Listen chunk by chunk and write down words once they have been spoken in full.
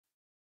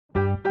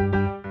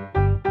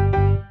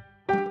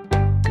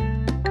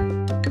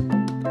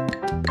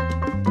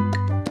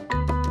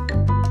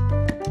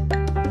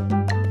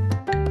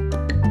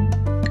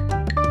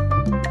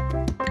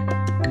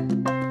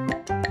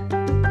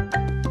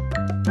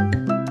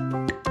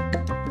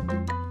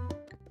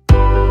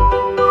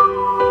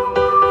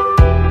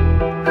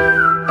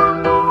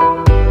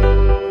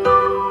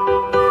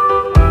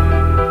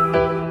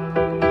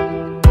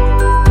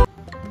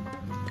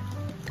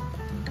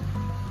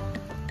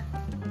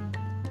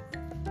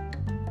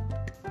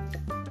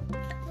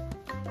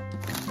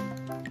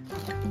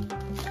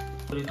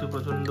ঋতু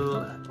প্রচন্ড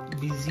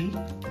বিজি,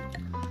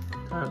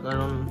 তার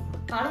কারণ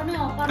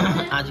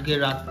আজকে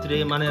রাত্রে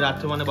মানে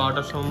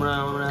 12টার সময়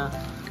আমরা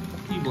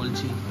কি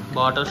বলছি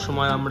 12টার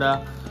সময় আমরা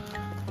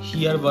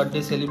হিয়ার বার্থডে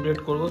সেলিব্রেট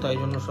করব, তাই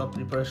জন্য সব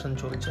প্রিপারেশন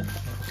চলছে।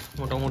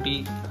 মোটামুটি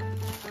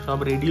সব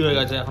রেডি হয়ে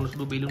গেছে, এখন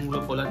শুধু বেলুনগুলো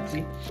ফোলাচ্ছি।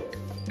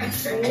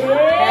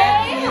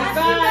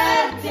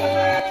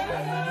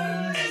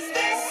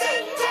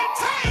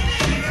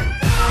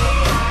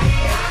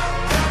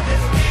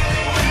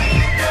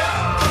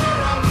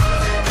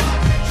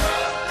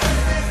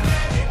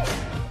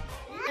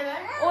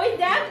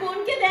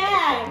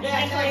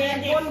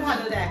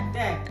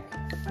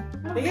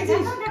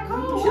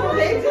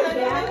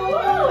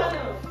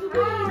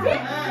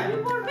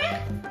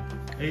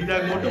 এই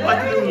দেখ মোটু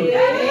পাতলু,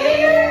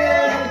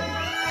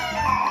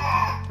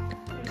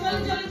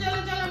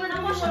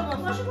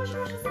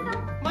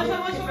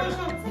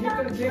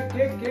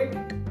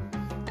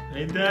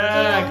 এই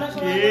দেখ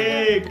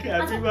কেক,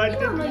 হ্যাপি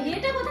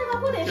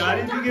বার্থডে,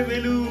 চারিদিকে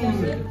বেলুন।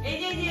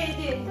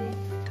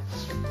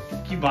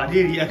 কি বাজে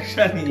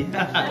রিঅ্যাকশন!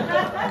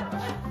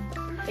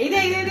 এই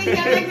দেখ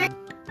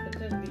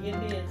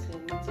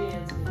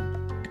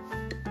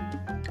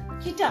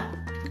কিটা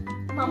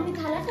মাম্মি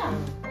থালাটা,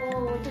 ও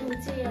ওটা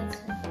নিচেই আছে,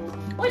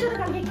 ওইটা তো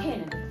কালকে খেয়ে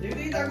নে।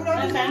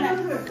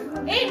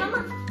 এই মামা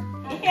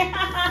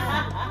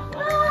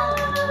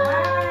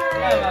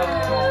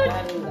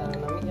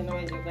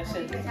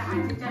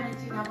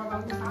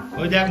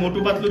ওই দেখ মোটু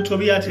পাতলুর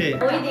ছবি আছে,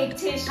 ওই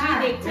দেখছিস কি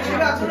দেখছিস?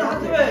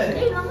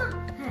 এই মামা,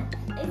 হ্যাঁ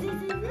এই যে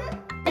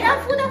এটা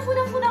ফুদা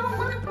ফুদা ফুদা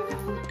মামা,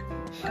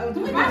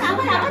 তুমি না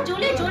আবার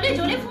জলে জলে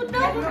জলে ফুদ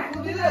দাও,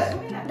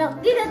 দাও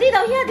দি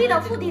দাও হিয়া দি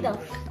দাও, ফুদ দি দাও।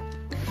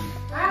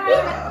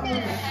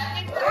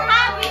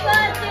 Happy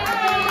birthday!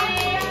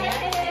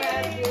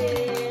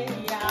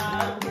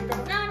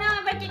 না না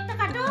এবার কেকটা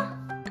কাটো।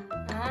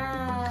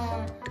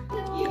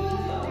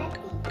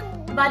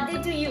 Birthday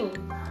to you.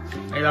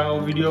 এই দেখো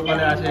ভিডিও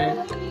কলে আছে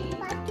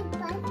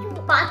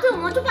পাতলু,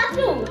 মোটু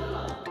পাতলু,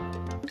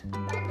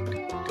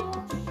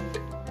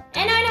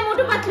 এনা এনা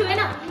মোটু পাতলু,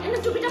 এনা এনা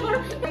চুপিটা করো।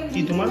 কি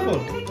তোমার ফোন?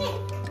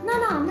 না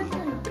না আমার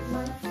ফোন।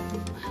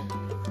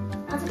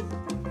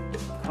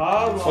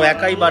 ও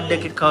একাই বার্থডে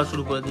কেক খাওয়া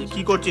শুরু করে দিয়ে।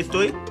 কি করছিস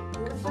তুই?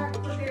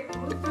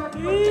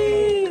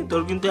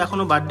 তোর কিন্তু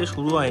এখনো বার্থডে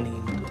শুরু হয়নি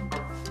কিন্তু।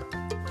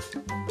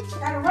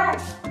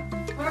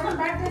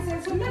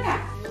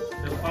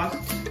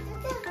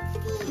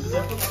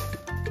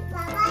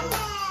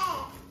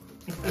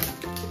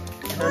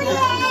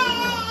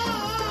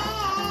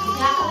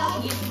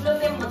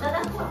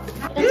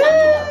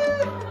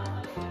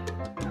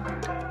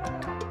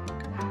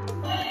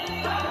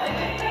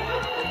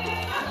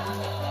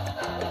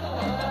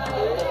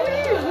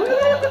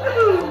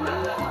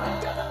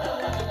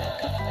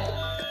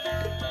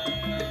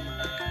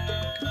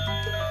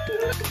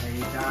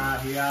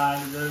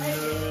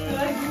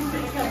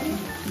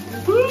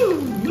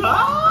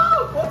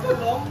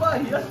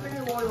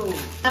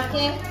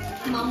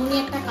 মামুনি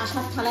একটা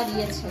কাঁসার থালা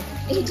দিয়েছে,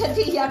 এইটা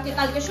দিয়ে ইয়াকে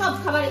কালকে সব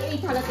খাবার এই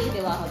থালাতেই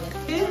দেওয়া হবে।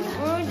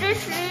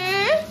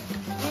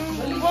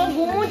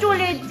 ঘুমো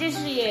চলে এসছে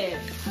শুয়ে।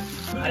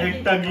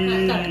 আরেকটা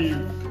গিফট না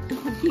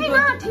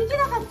ঠিকই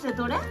দেখাচ্ছে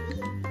তোরে,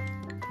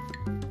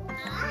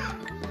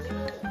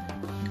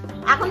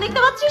 এখন দেখতে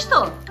পাচ্ছিস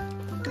তো?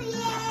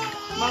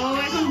 মামা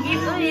এখন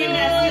গিফট দিয়ে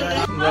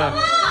না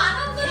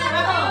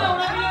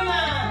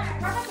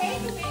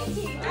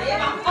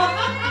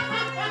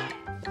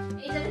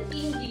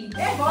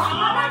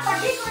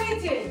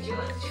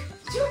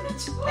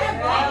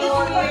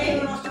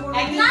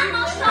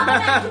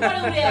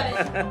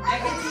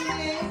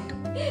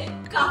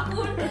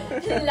কাপুর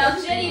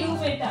লাক্সারি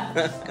রুম এটা।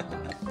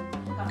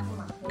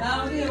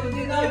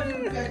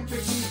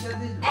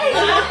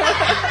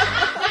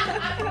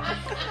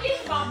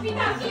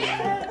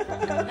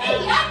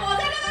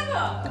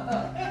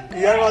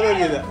 ইয়ার মজা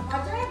কি দা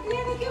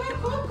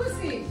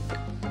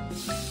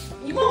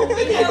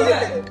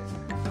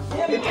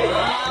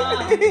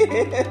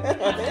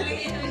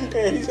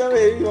এইসব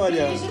এই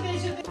মজা।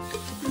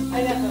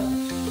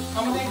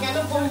 আমাদের কেন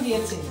কম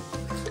দিয়েছে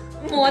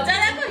মজা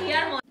দেখো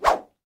হিয়ার মজা।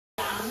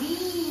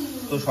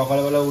 তো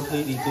সকালবেলা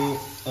উঠেই ঋতু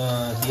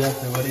হিয়ার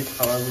ফেভারিট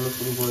খাবারগুলো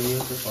শুরু করে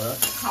দিয়েছে করা।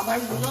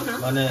 খাবারগুলো না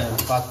মানে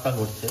পাস্তা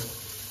করছে।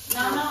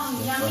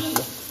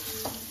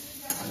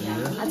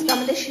 আজকে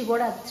আমাদের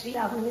শিবরাত্রি,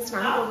 এখন আমি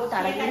স্নান করবো,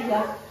 তার আগে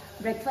হিয়ার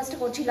ব্রেকফাস্ট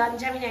করছি,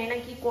 লাঞ্চ আমি জানি না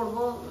কি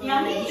করবো,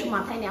 কিছু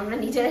মাথায় নেই, আমরা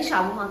নিজেরাই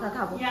সাবু মাখা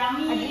খাবো।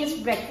 অ্যাটলিস্ট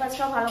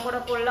ব্রেকফাস্টটাও ভালো করে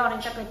করলে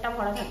অনেকটা পেটটা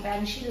ভরা থাকবে।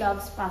 অ্যান্ড শি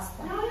লাভস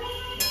পাস্তা,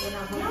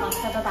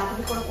 পাস্তাটা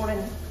তাড়াতাড়ি করে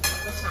নি,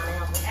 স্নানে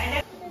যাবো।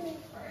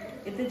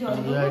 এতে জল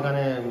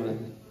এখানে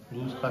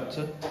জুস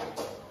খাচ্ছে,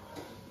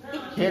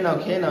 খেয়ে নাও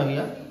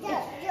হিয়া।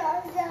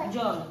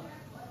 জল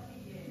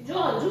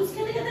জল জুস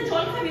খেতে খেতে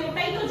জল খাবি,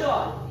 ওটাই তো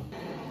জল।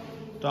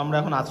 তো আমরা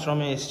এখন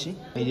আশ্রমে এসেছি।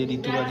 এই যে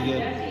ঋতু আজকে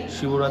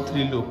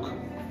শিবরাত্রি লুক।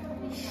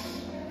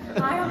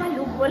 আর আমার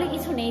লুক বলে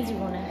কিছু নেই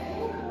জীবনে।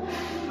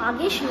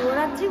 আগে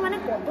শিবরাত্রি মানে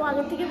কত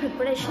আগে থেকে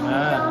প্রিপারেশন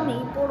নিতাম,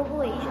 এই পড়বো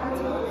এই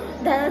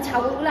দাদা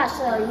ছাগলগুলো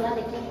আসতে দাও ইয়া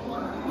দেখে।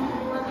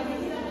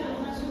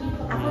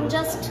 এখন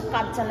জাস্ট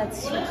কাজ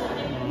চালাচ্ছি।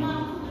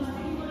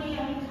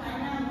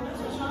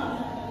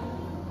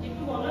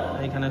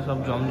 এখানে সব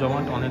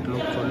জমজমাট, অনেক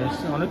লোক চলে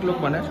এসছে, অনেক লোক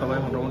মানে সবাই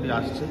মোটামুটি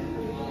আসছে।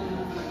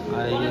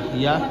 আর এই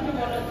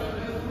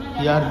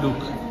হিয়ার লুক,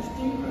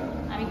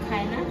 আমি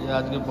খাই না।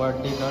 আজকে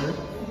বার্থডে গার্ল।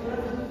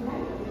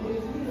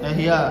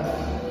 হিয়া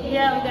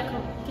দেখো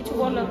কিছু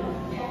বলো।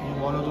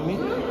 বলো তুমি।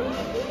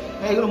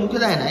 এগুলো মুখে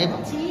দেয় না।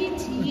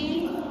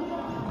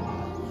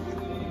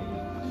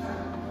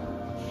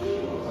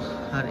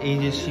 আর এই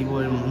যে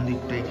শিবের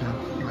মন্দিরটা এখানে,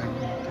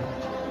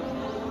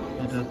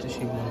 এটা হচ্ছে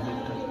শিব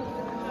মন্দিরটা।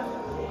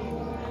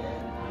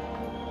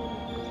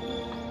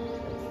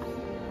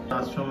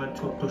 আশ্রমের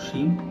ছোট্ট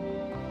শিব।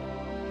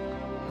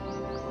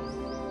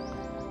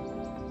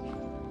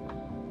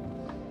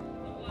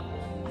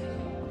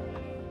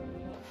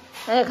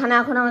 এখানে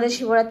এখন আমাদের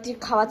শিবরাত্রির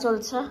খাওয়া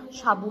চলছে,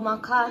 সাবু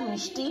মাখা,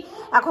 মিষ্টি,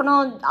 এখনো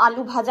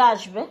আলু ভাজা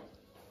আসবে,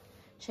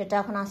 সেটা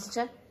এখন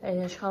আসছে। এই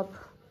যে সব,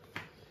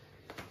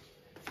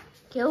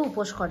 কেউ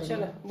উপোস করে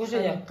না,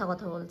 মিথ্যা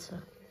কথা বলছে।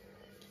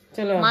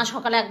 মা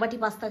সকালে এক বাটি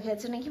পাস্তা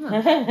খেয়েছে নাকি মা?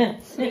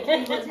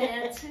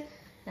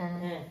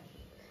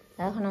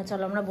 এখন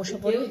চলো আমরা বসে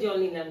পড়ি।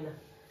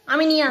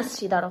 আমি নিয়ে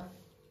আসছি, দাঁড়াও।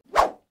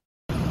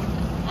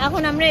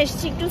 এখন আমরা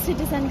এসছি একটু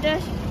সিটি সেন্টার।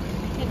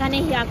 এখানে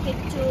হিয়াকে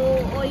একটু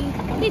ওই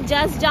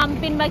জাস্ট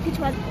জাম্পিং বা কিছু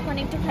ওখানে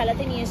একটু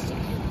খেলাতে নিয়ে এসছি।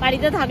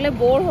 বাড়িতে থাকলে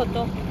বোর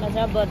হতো,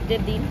 তাছাড়া বার্থডে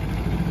দিন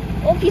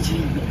ও কিছু।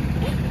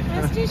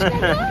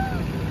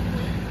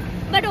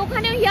 বাট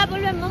ওখানে হিয়া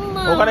বলবে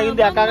মাম্মা, ওখানে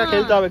কিন্তু একা একা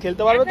খেলতে হবে,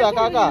 খেলতে পারবে তো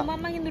একা একা?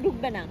 মাম্মা কিন্তু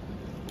ঢুকবে না।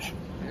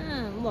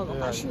 হ্যাঁ বাবা,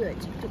 কাশি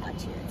হয়েছে, একটু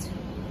কাশি হয়েছে।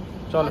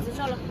 চলো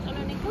চলো চলো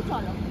নিকো,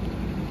 চলো।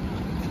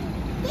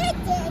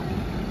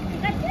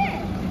 ঠিক আছে।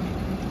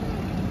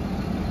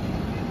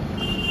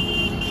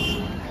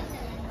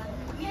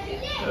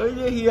 ওই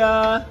যে হিয়া।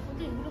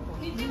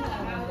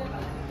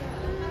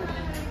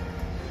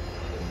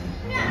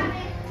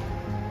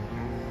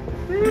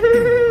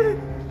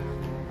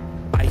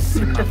 Ice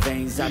in my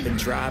veins, I've been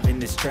driving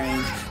this train.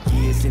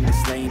 Years in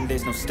this lane,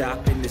 there's no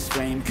stopping this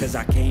flame. Cause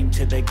I came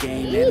to the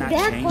game and I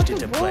changed it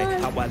to play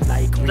how I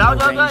like,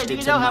 rearranged it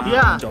to my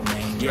own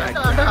domain. Yeah, I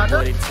got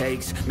what it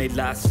takes, made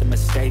lots of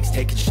mistakes,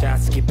 taking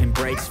shots, skipping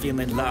breaks,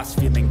 feeling lost,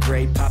 feeling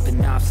great, popping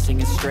off,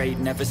 singing straight,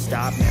 never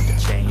stop, never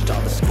changed.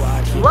 All the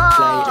squad here to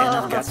play and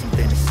I've got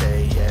something to say,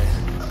 yeah.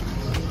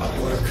 I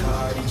work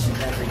hard each and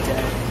every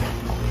day,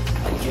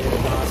 I get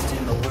lost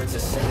in the words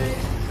I say.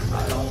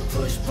 I don't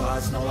push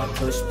pause, no I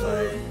push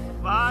play.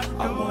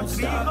 I won't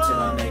stop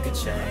till I make a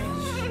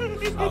change.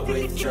 I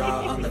withdraw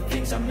on the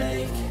things I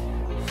make.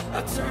 I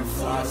turn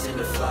flaws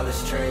into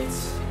flawless traits.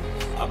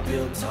 I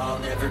build tall,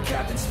 never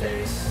capped in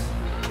space.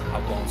 I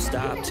won't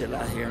stop till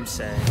I hear him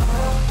say.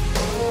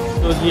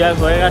 তো হিয়া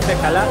হয়ে গেছে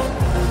খেলা।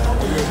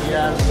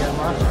 হিয়া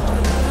মা,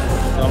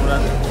 আমরা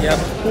হিয়া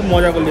খুব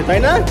মজা করলি, তাই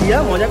না? হিয়া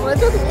মজা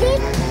করেছো তুমি?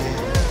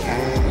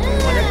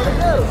 মজা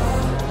করেছো?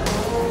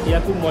 হিয়া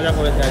খুব মজা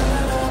করেছে।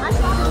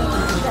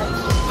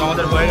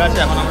 আমাদের হয়ে গেছে,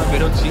 এখন আমরা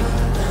বেরোচ্ছি।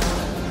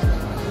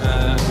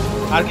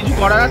 আর কিছু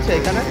করার আছে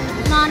এখানে?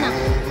 না না,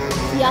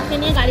 হিয়াকে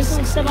নিয়ে গাড়িতে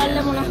উঠতে পারলে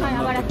মনে হয়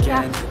আবার একটা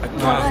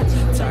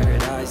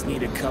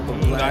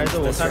গাড়িতে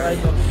ওঠাটাই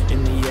তো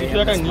কিছু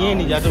একটা নিয়ে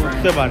নি যাতে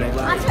উঠতে পারে।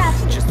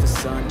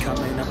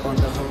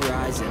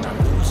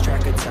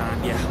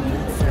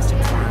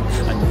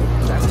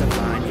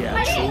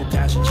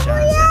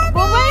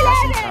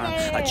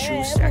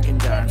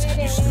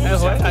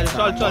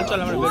 চল চল চল,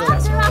 আমরা বেরোবো।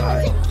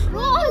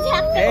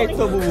 এই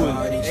তো বুবুল,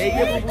 এই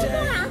যে বুবুল।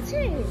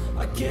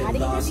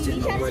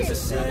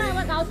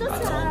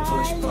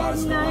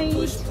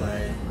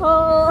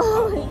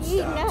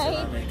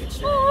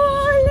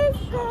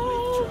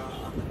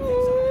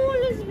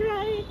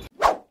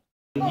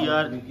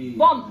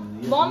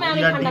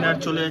 ডিনার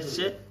চলে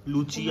এসছে,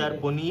 লুচি আর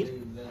পনির।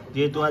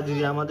 যেহেতু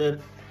আজকে আমাদের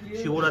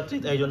শিবরাত্রি,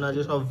 তাই জন্য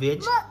আজকে সব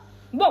ভেজ।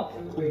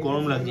 খুব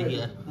গরম লাগছে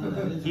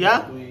হিয়া।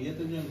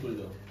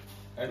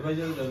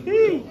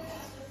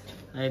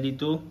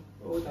 ঋতু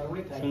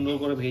সুন্দর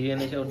করে ভেজে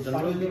এনেছে ওর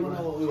জন্য।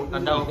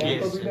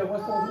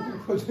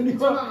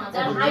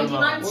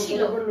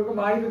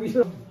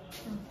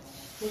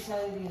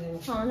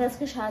 আমাদের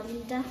আজকে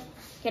সারাদিনটা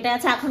কেটে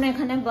আছে। এখনো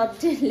এখানে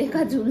বার্থডে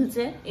লেখা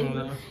ঝুলছে,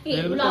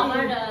 এগুলো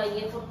আমার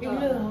ইয়ে করতে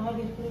হবে,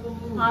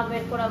 হ্যাঁ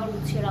বের করে আবার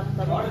গুছিয়ে রাখতে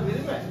হবে।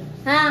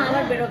 হ্যাঁ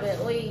আবার বেরোবে,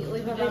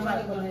 ওইভাবে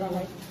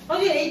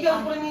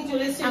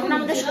এখন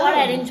আমাদের সবার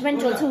অ্যারেঞ্জমেন্ট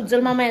চলছে।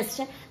 উজ্জ্বল মামা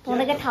এসছে,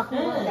 তোমাদেরকে ঠাকুর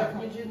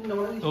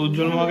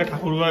উজ্জ্বল মামাকে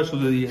ঠাকুর ঘরে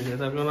শুতে দিয়েছে,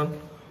 তার কারণ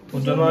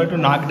উজ্জ্বল মামা একটু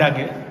নাক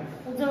ডাকে।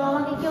 উজ্জ্বল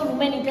মামাকে কেউ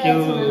রুমে নিতে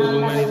চাইছে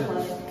না,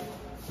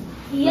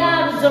 হিয়া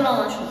আর উজ্জ্বল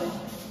মামা শুবে,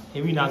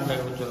 হেভি নাক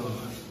ডাকে উজ্জ্বল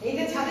মামা। এই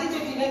যে ছাদে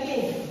চটি নাকি,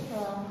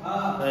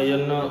 তাই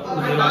জন্য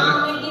উজ্জ্বল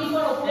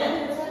মামাকে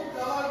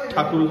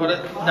ঠাকুর ঘরে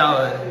দেওয়া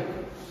হয়।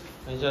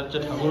 এই যে হচ্ছে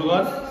ঠাকুর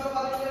ঘর।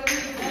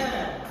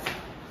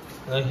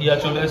 হিয়া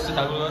চলে এসছে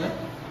ঠাকুর ঘরে।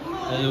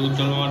 এই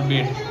উজ্জ্বল মামার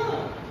বেড,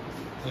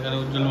 এখানে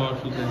উজ্জ্বল মামার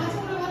শুতে,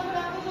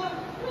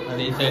 আর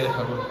এই সাইডে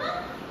ঠাকুর।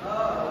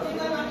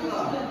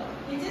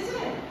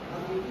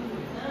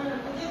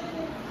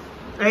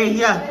 এই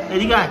হিয়া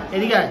এদিকে আয়,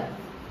 এদিকে আয়।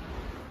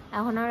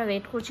 এখন আমরা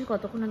ওয়েট করছি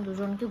কতক্ষণ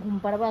দুজনকে ঘুম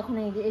পাড়াবো। এখন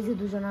এই যে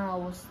দুজনের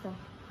অবস্থা,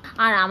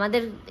 আর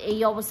আমাদের এই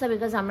অবস্থা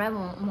বিকজ আমরা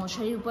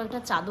মশারির উপর একটা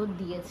চাদর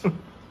দিয়েছি।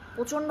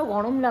 প্রচন্ড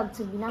গরম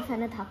লাগছে, বিনা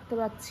ফ্যানে থাকতে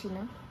পারছি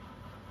না।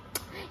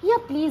 ইয়া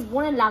প্লিজ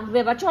বোনের লাগবে,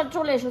 এবার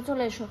চলে এসো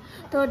চলে এসো।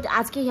 তো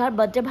আজকে ইয়ার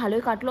বার্থডে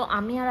ভালোই কাটলো।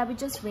 আমি আর আমি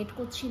জাস্ট ওয়েট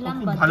করছিলাম।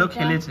 ভালো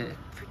খেলেছে,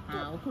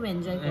 হ্যাঁ ও খুব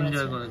এনজয়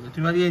করেছে।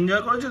 তুমি আজকে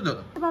এনজয় করেছো তো?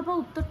 বাবা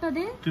উত্তরটা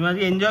দে। তুমি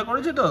আজকে এনজয়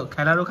করেছো তো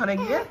খেলার ওখানে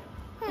গিয়ে?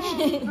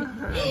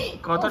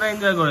 কতটা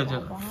এনজয় করেছো?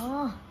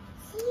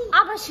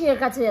 আবার শিয়ের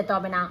কাছে যেতে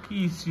হবে না। কি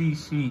সি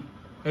সি,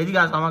 এইদিকে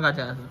আসো, আমার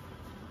কাছে আসো।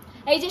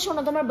 এই যে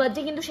শোনো, তোমার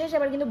বার্থডে কিন্তু শেষ,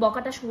 এবার কিন্তু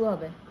বকাটা শুরু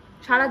হবে।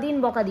 সারাদিন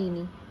বকা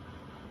দিইনি,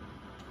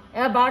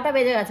 এবার 12টা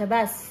বেজে গেছে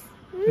ব্যাস।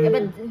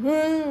 এবার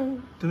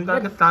তুমি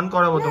কালকে স্নান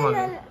করাবো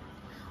তোমাকে।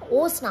 ও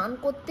স্নান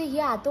করতে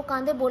গিয়ে এত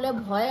কাঁদে বলে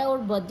ভয়ে ওর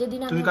বার্থডে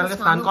দিন তুমি কালকে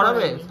স্নান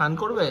করাবে? স্নান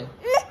করবে?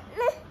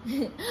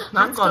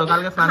 স্নান করো,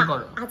 কালকে স্নান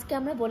করো। আজকে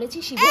আমরা বলেছি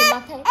শিবের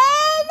মাথায়,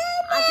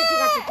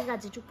 আচ্ছা ঠিক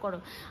আছে চুপ করো।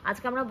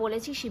 আজকে আমরা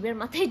বলেছি শিবের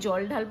মাথায়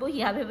জল ঢালবো।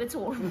 ইয়া ভেবেছে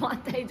ওর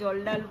মাথায় জল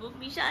ঢালবো,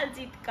 বিশাল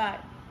চিৎকার,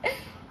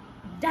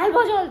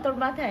 ঢালবো জল তোর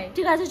মাথায়।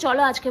 ঠিক আছে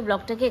চলো আজকে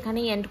ব্লগটাকে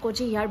এখানেই এন্ড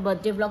করছি। হিয়ার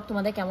বার্থডে ব্লগ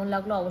তোমাদের কেমন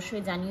লাগলো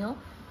অবশ্যই জানিও।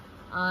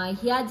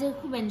 হিয়া যে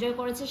খুব এনজয়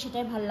করেছে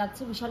সেটাই ভালো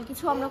লাগছে। বিশাল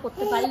কিছু আমরা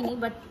করতে পারিনি,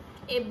 বাট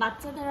এই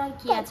বাচ্চাদের আর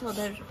কি আছে,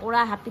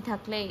 ওরা হ্যাপি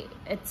থাকলে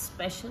ইটস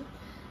স্পেশাল।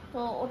 তো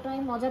ওটাই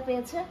মজা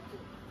পেয়েছে।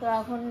 তো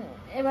এখন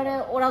এবারে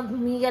ওরা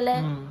ঘুমিয়ে গেলে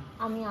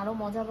আমি আরো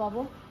মজা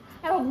পাবো।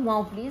 এবার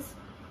ঘুমাও প্লিজ।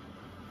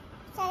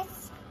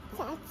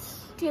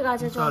 ঠিক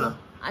আছে চলো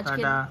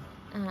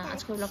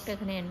আজকে ব্লগটা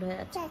এখানে এন্ড হয়ে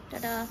যাচ্ছে।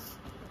 টাটা।